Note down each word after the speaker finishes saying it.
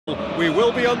we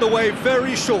will be underway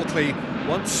very shortly,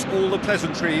 once all the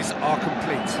pleasantries are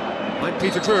complete. I'm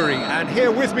Peter Drury, and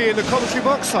here with me in the commentary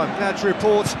box, I'm glad to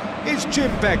report, is Jim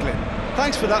Beglin.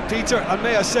 Thanks for that, Peter, and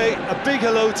may I say a big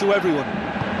hello to everyone.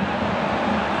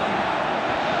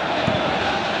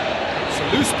 It's a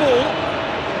loose ball.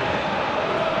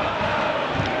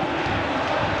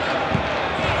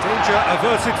 Danger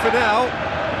averted for now.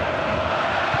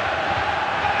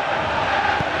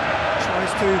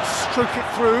 Tries to stroke it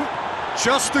through.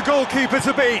 Just the goalkeeper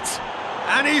to beat.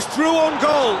 And he's through on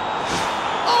goal.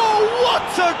 Oh, what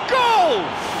a goal!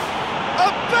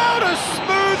 About as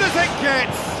smooth as it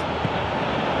gets.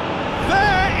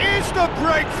 There is the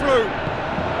breakthrough.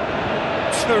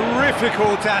 Terrific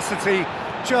audacity,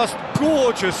 just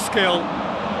gorgeous skill.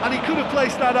 And he could have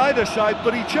placed that either side,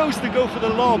 but he chose to go for the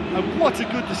lob, and what a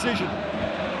good decision.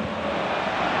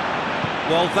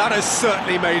 Well, that has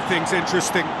certainly made things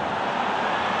interesting.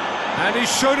 And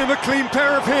he's shown him a clean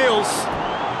pair of heels.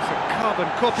 It's a carbon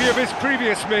copy of his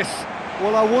previous miss.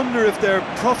 Well, I wonder if their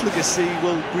profligacy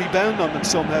will rebound on them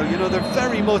somehow. You know, they're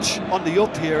very much on the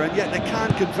up here, and yet they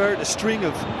can't convert a string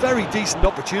of very decent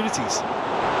opportunities.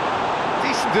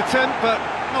 Decent attempt, but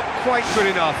not quite good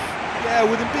enough. Yeah,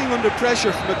 with him being under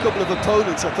pressure from a couple of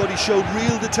opponents, I thought he showed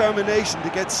real determination to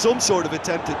get some sort of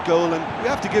attempted goal, and we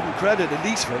have to give him credit at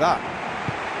least for that.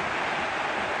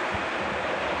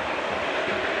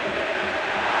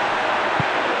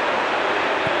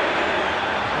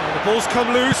 Well, the ball's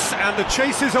come loose and the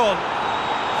chase is on.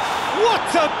 What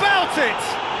about it?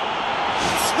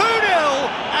 2-0,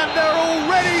 and they're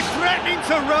already threatening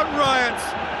to run riot.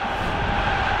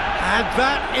 And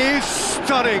that is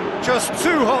stunning, just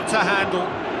too hot to handle.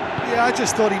 Yeah, I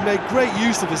just thought he made great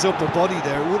use of his upper body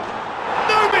there.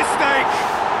 No mistake!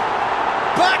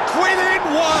 Back within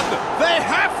one! They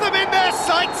have them in their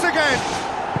sights again!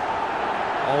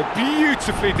 Oh,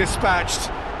 beautifully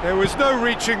dispatched. There was no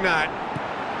reaching that.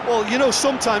 Well, you know,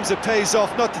 sometimes it pays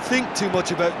off not to think too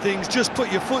much about things, just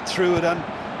put your foot through it, and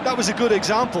that was a good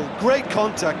example. Great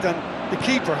contact, and the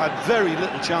keeper had very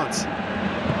little chance.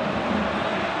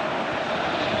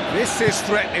 This is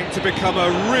threatening to become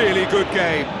a really good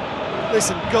game.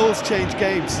 Listen, goals change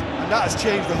games, and that has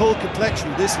changed the whole complexion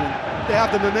of this one. They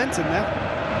have the momentum now.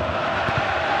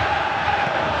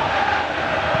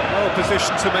 Well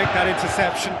positioned to make that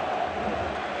interception.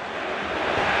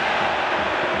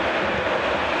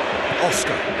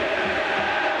 Oscar.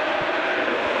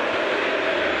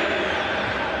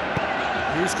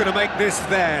 Who's going to make this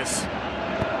theirs?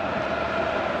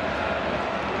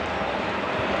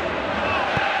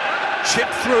 Chip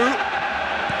through.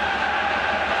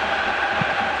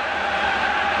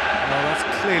 Well, that's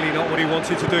clearly not what he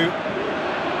wanted to do.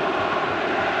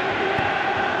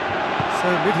 So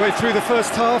midway through the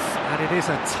first half, and it is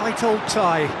a tight old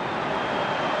tie.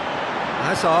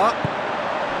 Hazard.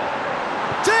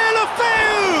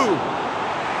 Deulofeu!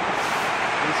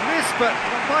 He's missed, but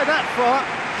not by that far.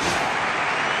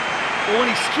 Well, when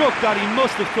he struck that, he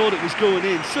must have thought it was going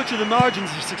in. Such are the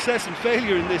margins of success and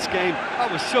failure in this game.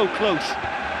 That was so close.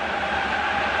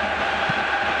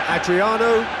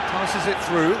 Adriano passes it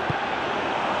through.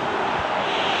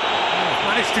 Oh,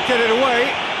 managed to get it away.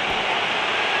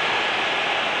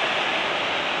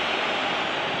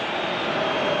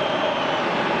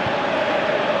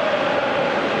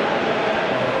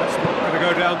 That's not going to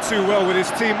go down too well with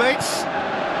his teammates.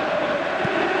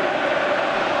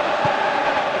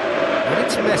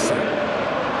 It's Messi.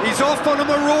 He's off on a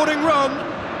marauding run.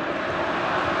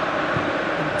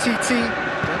 And Titi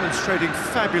demonstrating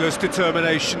fabulous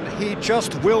determination. He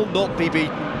just will not be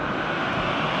beaten.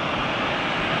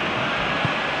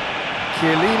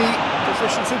 Chiellini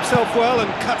positions himself well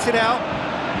and cuts it out.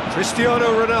 Cristiano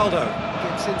Ronaldo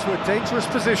gets into a dangerous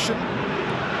position.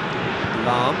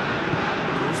 Lahm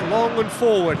goes long and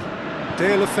forward.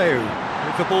 Deulofeu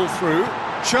with the ball through.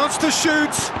 Chance to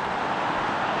shoot.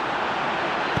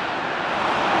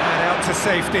 To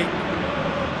safety.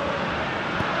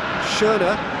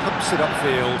 Schöner pumps it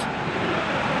upfield.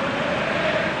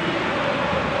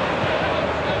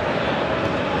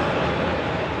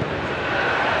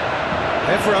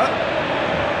 Evra.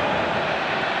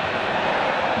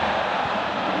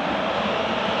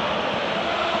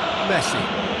 Messi.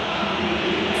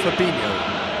 Fabinho.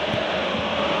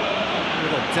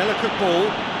 With a delicate ball.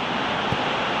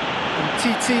 And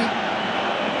Titi.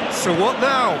 So what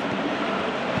now?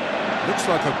 Looks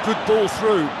like a good ball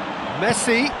through.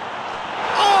 Messi.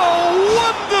 Oh,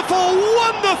 wonderful,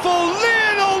 wonderful!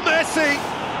 Lionel Messi!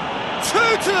 2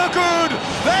 to the good!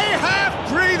 They have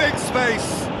breathing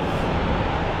space!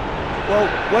 Well,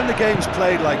 when the game's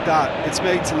played like that, it's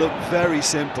made to look very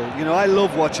simple. You know, I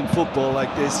love watching football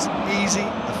like this. Easy,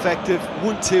 effective,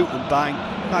 1-2 and bang.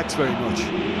 Thanks very much.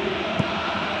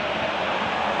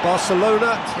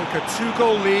 Barcelona take a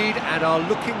 2-goal lead and are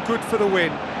looking good for the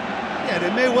win. Yeah,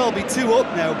 they may well be 2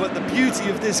 up now, but the beauty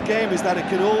of this game is that it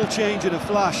can all change in a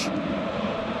flash.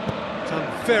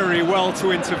 Done very well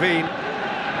to intervene.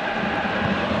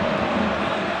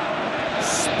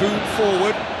 Spoon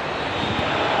forward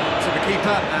to the keeper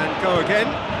and go again.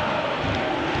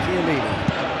 Chiellini.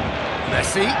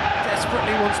 Messi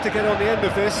desperately wants to get on the end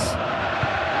of this.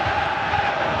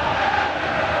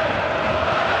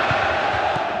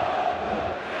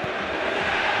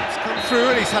 It's come through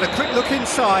and he's had a quick look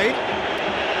inside.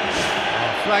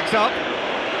 Flags up.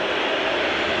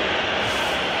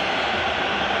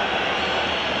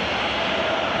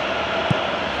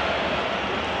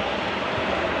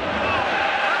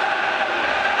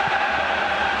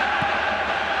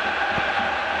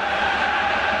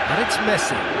 And it's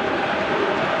Messi.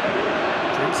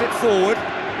 Brings it forward.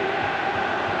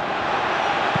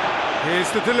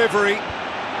 Here's the delivery.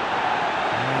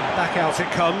 And back out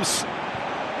it comes.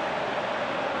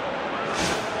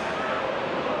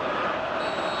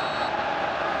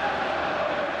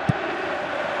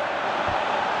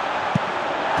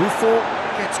 Buffon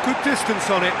gets good distance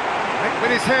on it. Went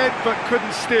with his head, but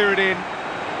couldn't steer it in.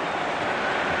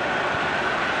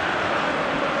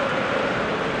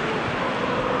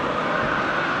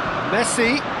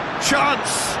 Messi,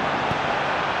 chance!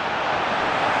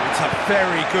 It's a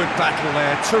very good battle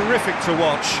there, terrific to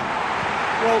watch.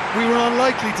 Well, we were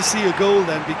unlikely to see a goal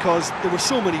then because there were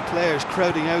so many players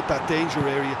crowding out that danger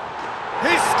area.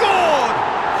 He scored!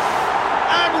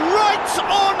 And right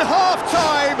on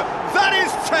half-time, that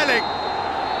is telling.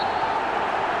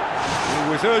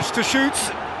 He was urged to shoot,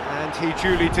 and he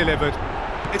duly delivered.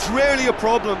 It's rarely a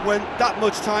problem when that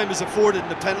much time is afforded in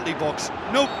the penalty box.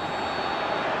 Nope.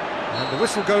 And the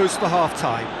whistle goes for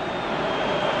half-time.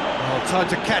 Well, time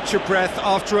to catch your breath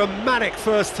after a manic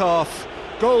first half.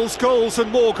 Goals, goals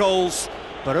and more goals,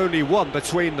 but only one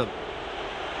between them.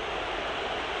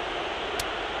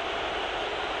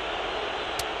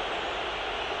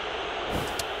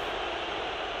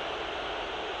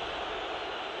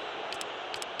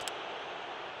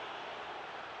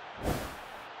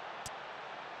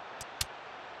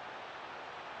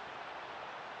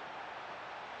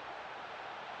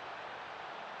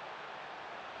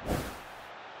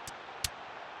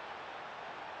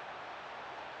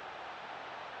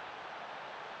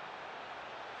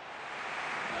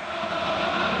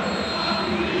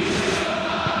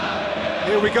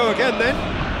 Here we go again then.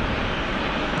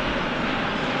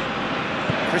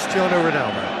 Cristiano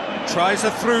Ronaldo tries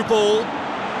a through ball.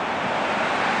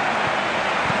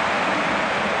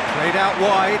 Played out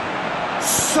wide.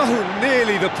 So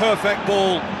nearly the perfect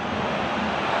ball.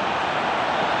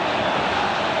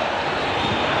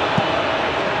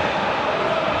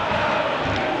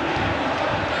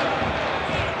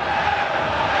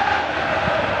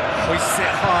 Hoists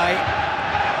it high.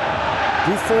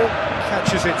 Buffon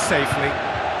catches it safely.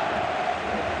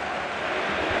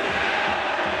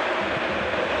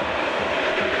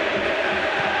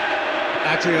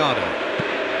 Adriano.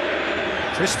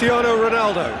 Cristiano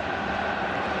Ronaldo.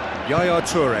 Yaya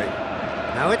Toure.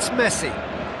 Now it's Messi.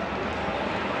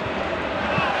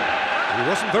 He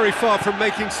wasn't very far from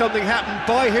making something happen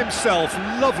by himself.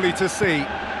 Lovely to see.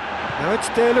 Now it's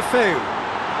De La Feu.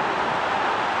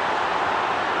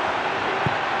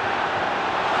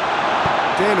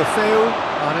 De La Feu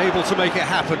unable to make it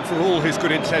happen for all his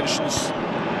good intentions.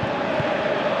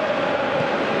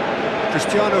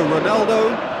 Cristiano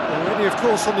Ronaldo, already of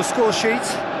course on the score sheet.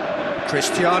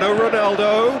 Cristiano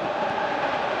Ronaldo,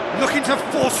 looking to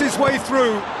force his way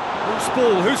through. Loose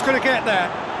ball, who's going to get there?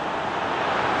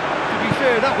 To be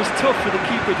fair, that was tough for the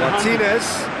keeper to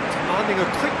Martinez, demanding a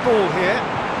quick ball here.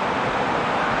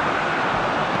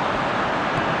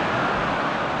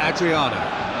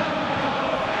 Adriano.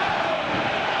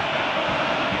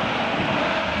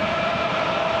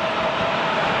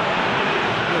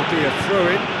 Be a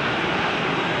throw-in.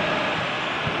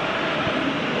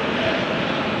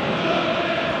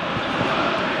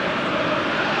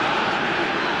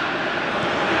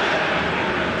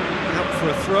 Out for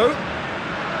a throw.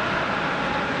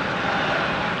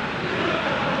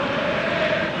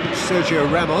 Sergio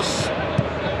Ramos.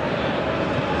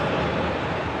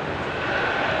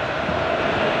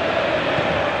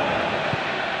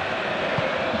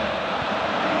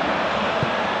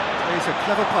 Plays a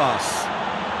clever pass.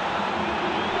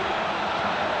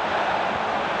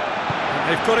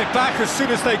 They've got it back as soon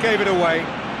as they gave it away.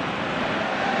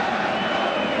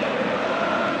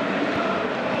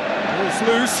 It's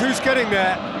loose, who's getting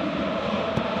there?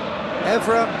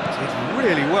 Evra did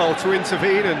really well to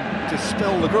intervene and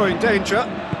dispel the growing danger.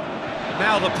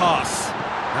 Now the pass.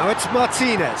 Now it's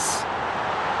Martinez.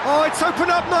 Oh, it's opened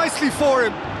up nicely for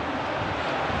him.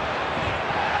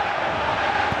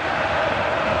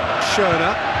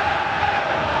 Schöner.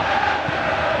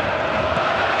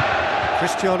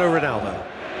 Cristiano Ronaldo.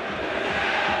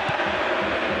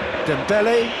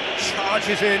 Dembele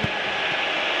charges in.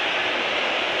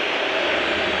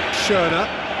 Schöner.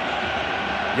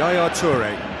 Yaya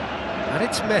Toure. And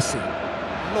it's Messi.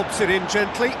 Lobs it in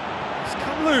gently. It's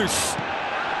come loose.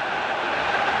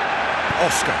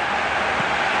 Oscar.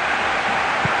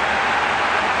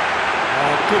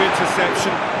 Oh, good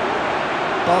interception.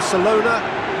 Barcelona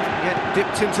get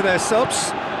dipped into their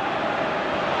subs.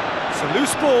 It's a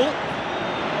loose ball.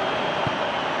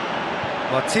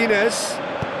 Martinez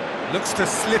looks to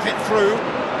slip it through.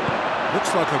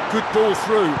 Looks like a good ball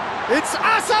through. It's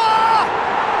Asa!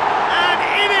 And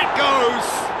in it goes!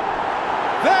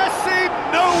 There seemed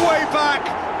no way back,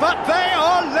 but they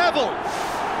are level.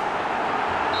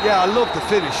 Yeah, I love the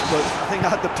finish, but I think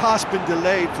had the pass been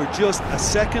delayed for just a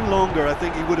second longer, I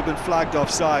think he would have been flagged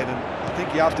offside, and I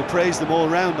think you have to praise them all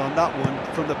round on that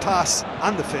one, from the pass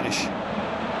and the finish.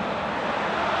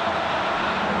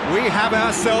 We have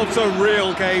ourselves a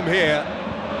real game here.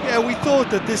 Yeah, we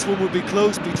thought that this one would be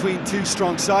close between two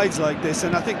strong sides like this,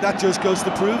 and I think that just goes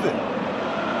to prove it.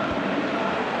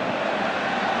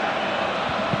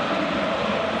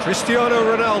 Cristiano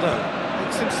Ronaldo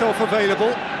makes himself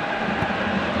available.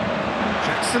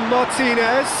 Jackson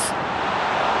Martinez.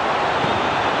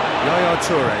 Yaya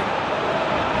Toure.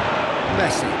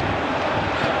 Messi.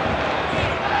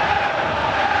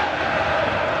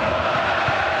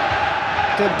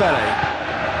 Dembele.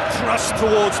 Thrust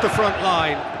towards the front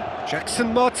line.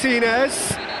 Jackson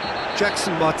Martinez.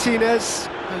 Jackson Martinez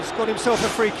has got himself a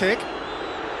free kick.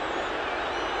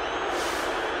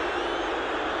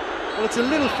 Well, it's a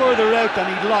little further out than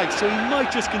he'd like, so he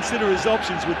might just consider his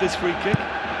options with this free kick.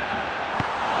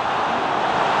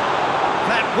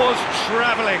 That was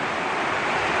travelling.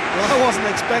 Well, I wasn't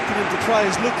expecting him to try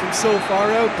his luck from so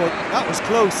far out, but that was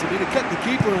close. I mean, it kept the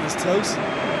keeper on his toes.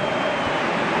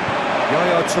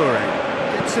 Yaya Toure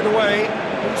gets it away.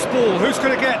 Loose ball, who's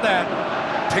going to get there?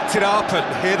 Picked it up,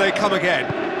 and here they come again.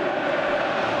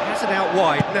 Has it out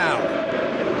wide now.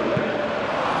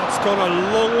 It's gone a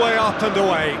long way up and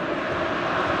away.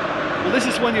 Well, this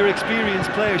is when your experienced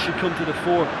players should come to the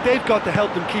fore. They've got to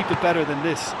help them keep it better than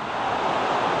this.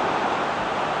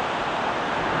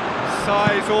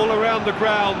 Size all around the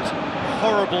ground.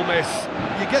 Horrible miss.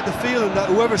 You get the feeling that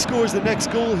whoever scores the next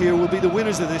goal here will be the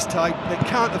winners of this tie. They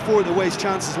can't afford to waste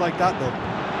chances like that, though.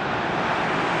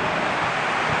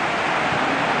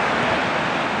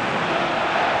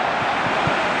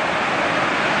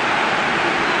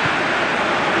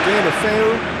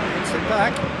 Deulofeu gets it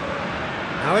back.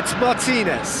 Now it's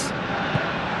Martinez.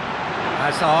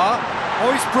 Hazard.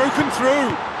 Oh, he's broken through.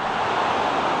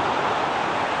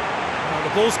 Well,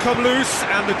 the ball's come loose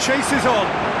and the chase is on.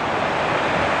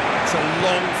 It's a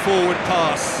long forward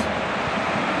pass.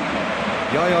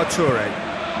 Yaya Toure.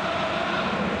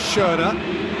 Schöner.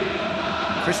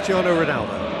 Cristiano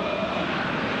Ronaldo.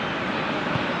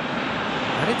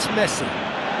 And it's Messi.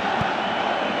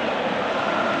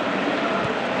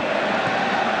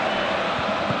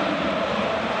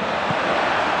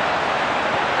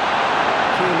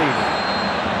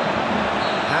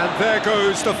 And there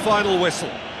goes the final whistle.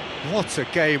 What a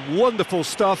game, wonderful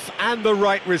stuff, and the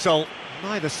right result.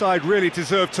 Neither side really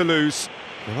deserved to lose.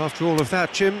 Well, after all of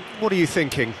that, Jim, what are you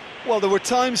thinking? Well, there were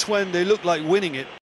times when they looked like winning it,